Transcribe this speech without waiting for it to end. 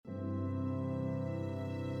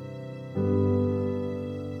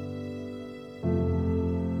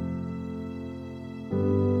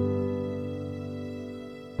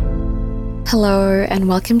Hello, and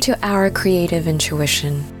welcome to Our Creative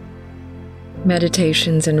Intuition.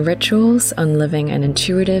 Meditations and rituals on living an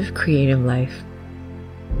intuitive, creative life.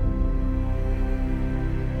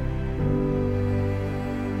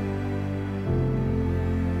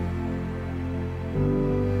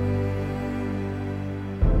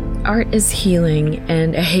 Art is healing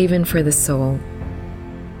and a haven for the soul.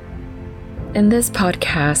 In this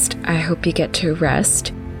podcast, I hope you get to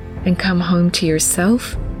rest and come home to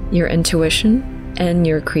yourself, your intuition, and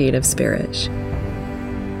your creative spirit.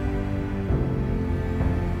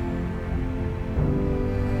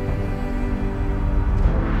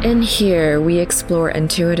 In here, we explore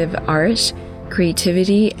intuitive art,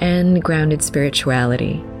 creativity, and grounded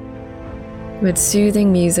spirituality, with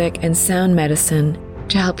soothing music and sound medicine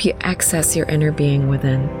to help you access your inner being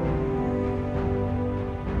within.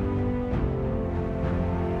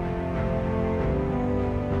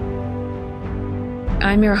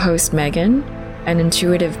 I'm your host, Megan, an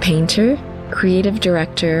intuitive painter, creative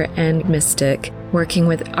director, and mystic, working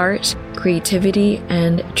with art, creativity,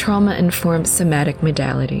 and trauma-informed somatic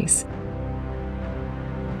modalities.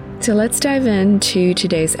 So let's dive into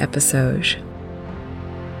today's episode.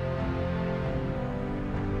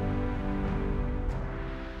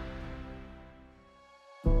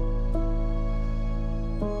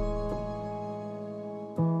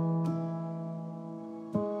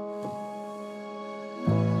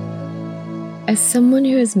 As someone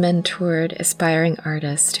who has mentored aspiring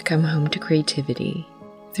artists to come home to creativity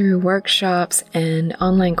through workshops and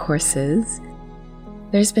online courses,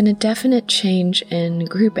 there's been a definite change in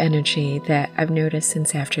group energy that I've noticed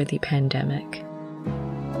since after the pandemic.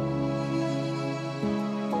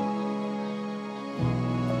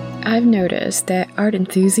 I've noticed that art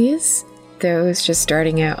enthusiasts, those just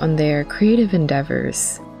starting out on their creative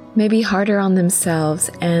endeavors, may be harder on themselves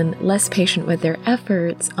and less patient with their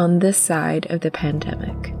efforts on this side of the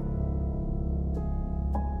pandemic.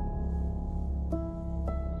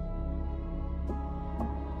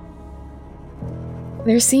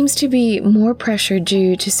 There seems to be more pressure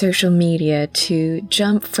due to social media to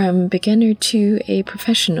jump from beginner to a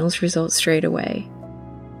professional's result straight away.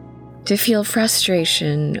 To feel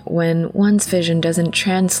frustration when one's vision doesn't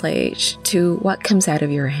translate to what comes out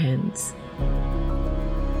of your hands.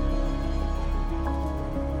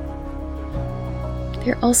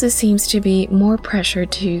 There also seems to be more pressure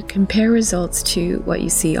to compare results to what you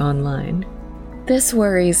see online. This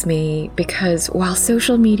worries me because while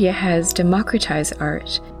social media has democratized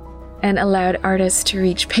art and allowed artists to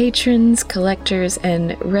reach patrons, collectors,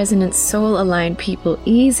 and resonant soul-aligned people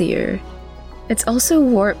easier, it's also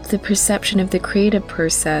warped the perception of the creative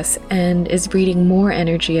process and is breeding more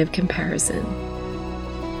energy of comparison.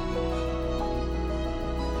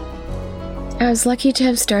 I was lucky to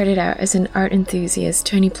have started out as an art enthusiast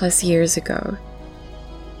 20 plus years ago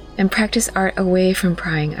and practice art away from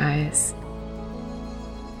prying eyes.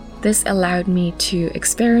 This allowed me to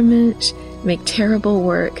experiment, make terrible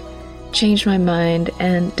work, change my mind,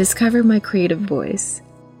 and discover my creative voice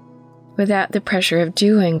without the pressure of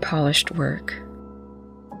doing polished work.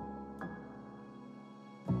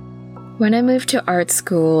 When I moved to art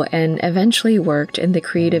school and eventually worked in the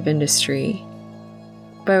creative industry,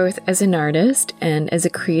 both as an artist and as a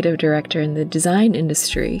creative director in the design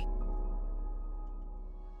industry,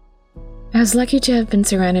 I was lucky to have been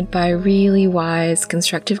surrounded by really wise,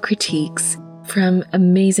 constructive critiques from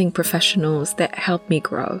amazing professionals that helped me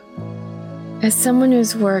grow. As someone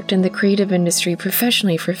who's worked in the creative industry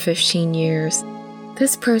professionally for 15 years,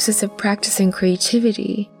 this process of practicing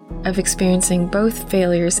creativity, of experiencing both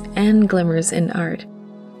failures and glimmers in art,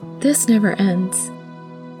 this never ends.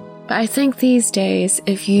 But I think these days,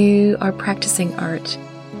 if you are practicing art,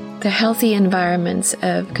 the healthy environments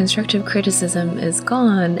of constructive criticism is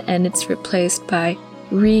gone and it's replaced by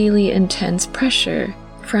really intense pressure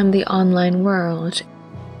from the online world.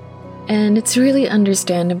 And it's really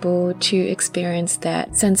understandable to experience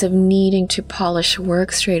that sense of needing to polish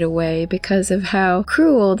work straight away because of how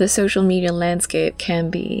cruel the social media landscape can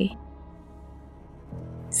be.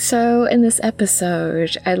 So in this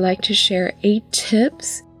episode, I'd like to share 8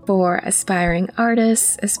 tips for aspiring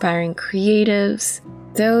artists, aspiring creatives,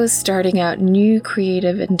 those starting out new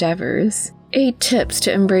creative endeavors. 8 tips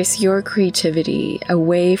to embrace your creativity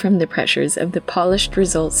away from the pressures of the polished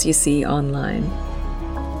results you see online.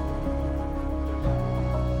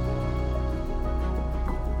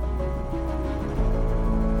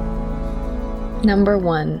 Number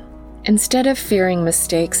 1. Instead of fearing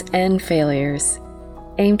mistakes and failures,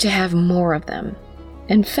 aim to have more of them.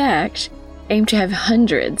 In fact, aim to have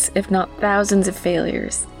hundreds, if not thousands of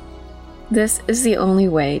failures. This is the only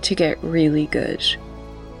way to get really good.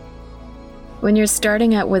 When you're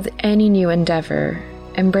starting out with any new endeavor,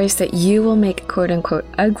 embrace that you will make quote-unquote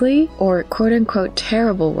ugly or quote-unquote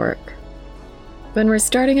terrible work. When we're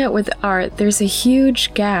starting out with art, there's a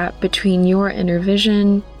huge gap between your inner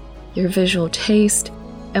vision, your visual taste,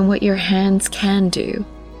 and what your hands can do.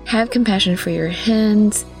 Have compassion for your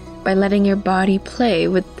hands by letting your body play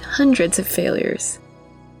with hundreds of failures.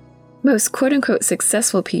 Most quote-unquote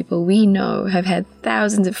successful people we know have had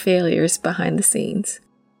thousands of failures behind the scenes.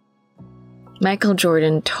 Michael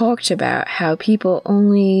Jordan talked about how people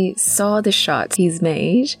only saw the shots he's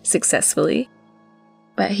made successfully,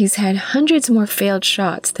 but he's had hundreds more failed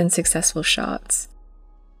shots than successful shots.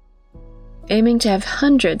 Aiming to have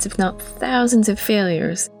hundreds, if not thousands of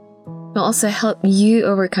failures will also help you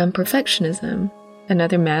overcome perfectionism,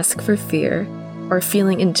 another mask for fear, or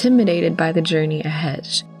feeling intimidated by the journey ahead.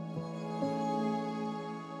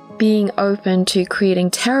 Being open to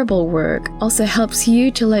creating terrible work also helps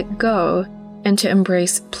you to let go and to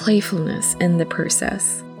embrace playfulness in the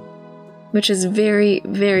process, which is very,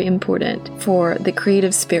 very important for the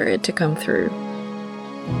creative spirit to come through.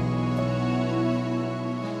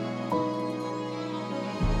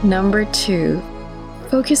 Number 2,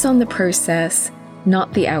 focus on the process,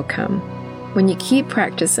 not the outcome. When you keep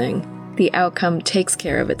practicing, the outcome takes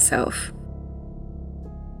care of itself.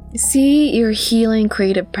 See your healing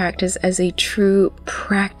creative practice as a true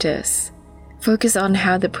practice. Focus on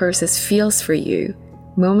how the process feels for you,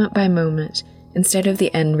 moment by moment, instead of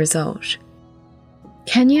the end result.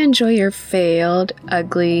 Can you enjoy your failed,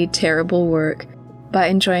 ugly, terrible work by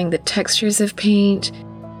enjoying the textures of paint,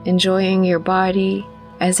 enjoying your body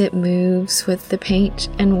as it moves with the paint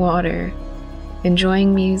and water,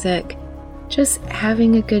 enjoying music, just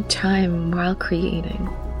having a good time while creating?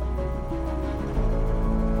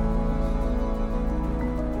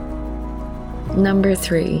 Number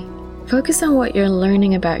 3, focus on what you're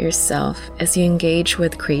learning about yourself as you engage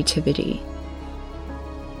with creativity.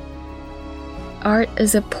 Art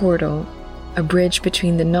is a portal, a bridge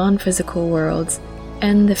between the non-physical worlds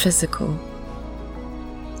and the physical,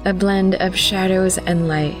 a blend of shadows and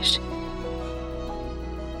light.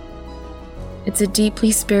 It's a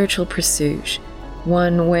deeply spiritual pursuit,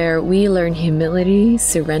 one where we learn humility,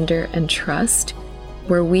 surrender, and trust,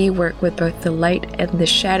 where we work with both the light and the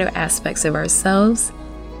shadow aspects of ourselves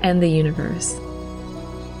and the universe.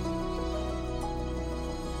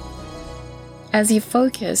 As you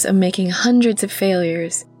focus on making hundreds of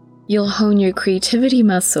failures, you'll hone your creativity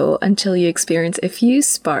muscle until you experience a few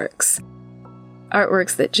sparks,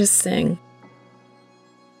 artworks that just sing,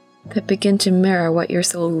 that begin to mirror what your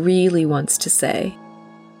soul really wants to say.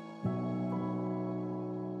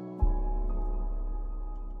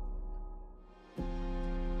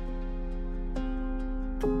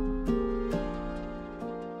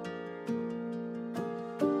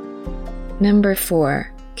 Number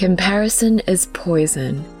 4, comparison is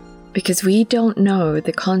poison because we don't know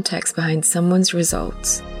the context behind someone's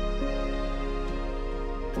results.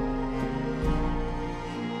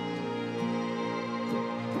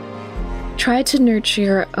 Try to nurture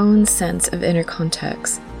your own sense of inner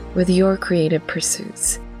context with your creative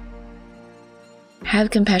pursuits. Have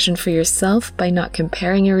compassion for yourself by not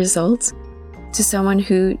comparing your results to someone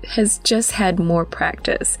who has just had more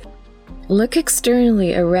practice. Look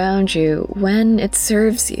externally around you when it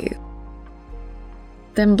serves you.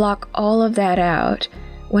 Then block all of that out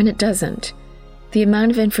when it doesn't. The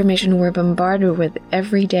amount of information we're bombarded with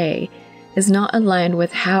every day is not aligned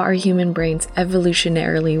with how our human brain's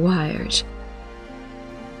evolutionarily wired.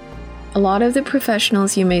 A lot of the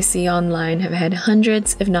professionals you may see online have had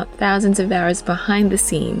hundreds, if not thousands of hours behind the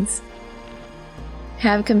scenes.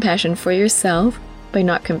 Have compassion for yourself by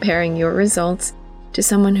not comparing your results to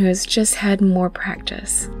someone who has just had more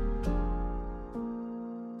practice.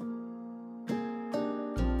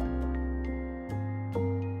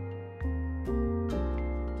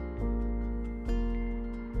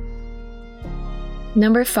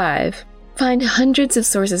 Number 5, find hundreds of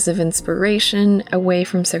sources of inspiration away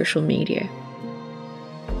from social media.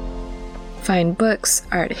 Find books,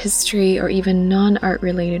 art history, or even non-art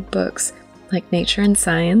related books like nature and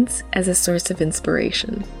science as a source of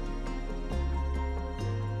inspiration.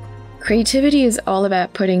 Creativity is all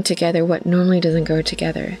about putting together what normally doesn't go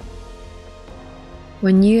together.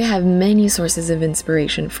 When you have many sources of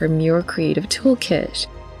inspiration from your creative toolkit,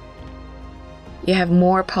 you have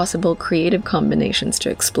more possible creative combinations to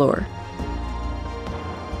explore.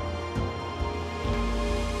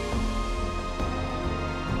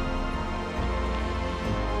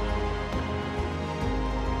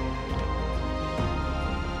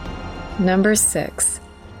 Number 6,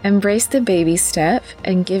 embrace the baby step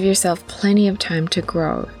and give yourself plenty of time to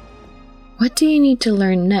grow. What do you need to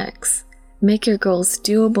learn next? Make your goals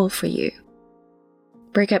doable for you.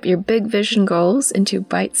 Break up your big vision goals into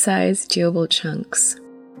bite-sized, doable chunks.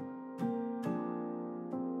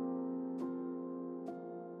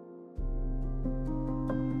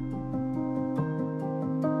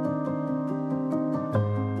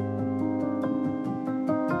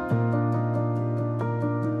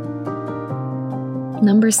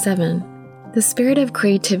 Number 7, the spirit of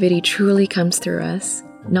creativity truly comes through us,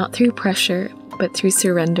 not through pressure, but through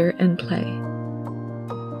surrender and play.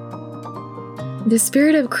 The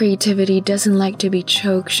spirit of creativity doesn't like to be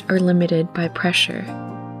choked or limited by pressure.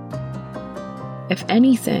 If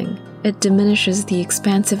anything, it diminishes the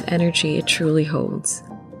expansive energy it truly holds.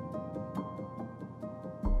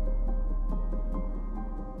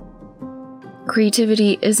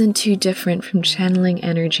 Creativity isn't too different from channeling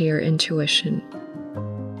energy or intuition.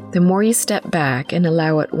 The more you step back and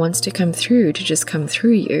allow what wants to come through to just come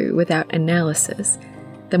through you without analysis,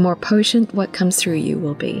 the more potent what comes through you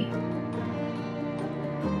will be.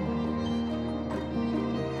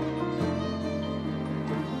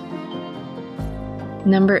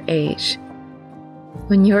 Number 8,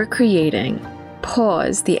 when you're creating,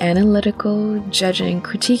 pause the analytical, judging,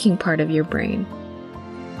 critiquing part of your brain.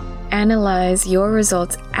 Analyze your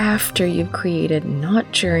results after you've created,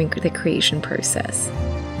 not during the creation process.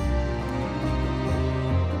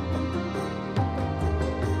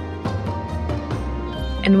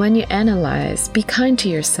 And when you analyze, be kind to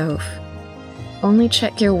yourself. Only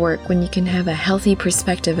check your work when you can have a healthy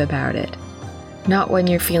perspective about it, not when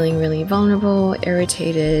you're feeling really vulnerable,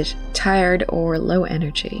 irritated, tired, or low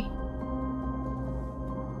energy.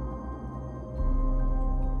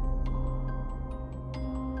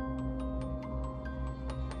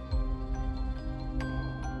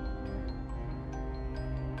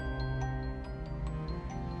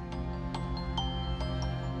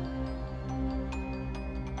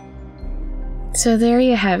 So there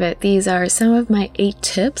you have it. These are some of my 8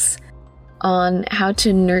 tips on how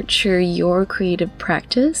to nurture your creative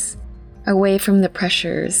practice away from the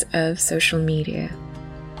pressures of social media.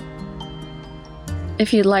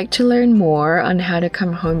 If you'd like to learn more on how to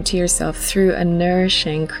come home to yourself through a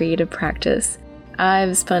nourishing creative practice,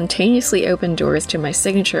 I've spontaneously opened doors to my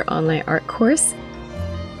signature online art course,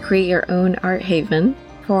 Create Your Own Art Haven,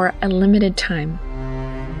 for a limited time.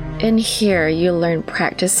 In here, you'll learn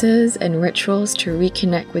practices and rituals to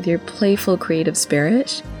reconnect with your playful creative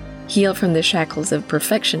spirit, heal from the shackles of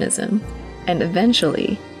perfectionism, and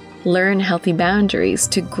eventually learn healthy boundaries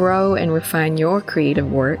to grow and refine your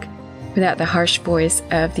creative work without the harsh voice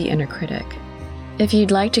of the inner critic. If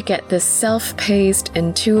you'd like to get this self-paced,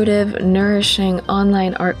 intuitive, nourishing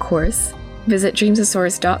online art course, visit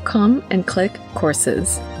dreamsosource.com and click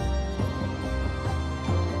Courses.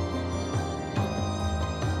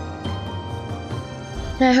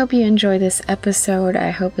 I hope you enjoy this episode.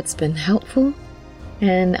 I hope it's been helpful,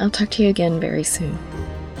 and I'll talk to you again very soon.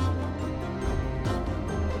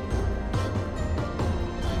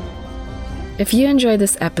 If you enjoyed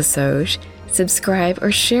this episode, subscribe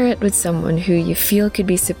or share it with someone who you feel could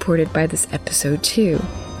be supported by this episode too.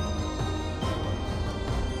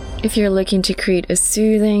 If you're looking to create a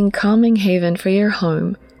soothing, calming haven for your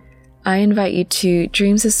home, I invite you to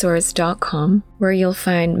dreamsosource.com, where you'll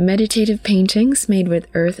find meditative paintings made with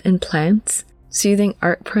earth and plants, soothing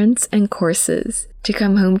art prints, and courses to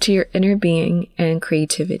come home to your inner being and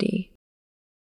creativity.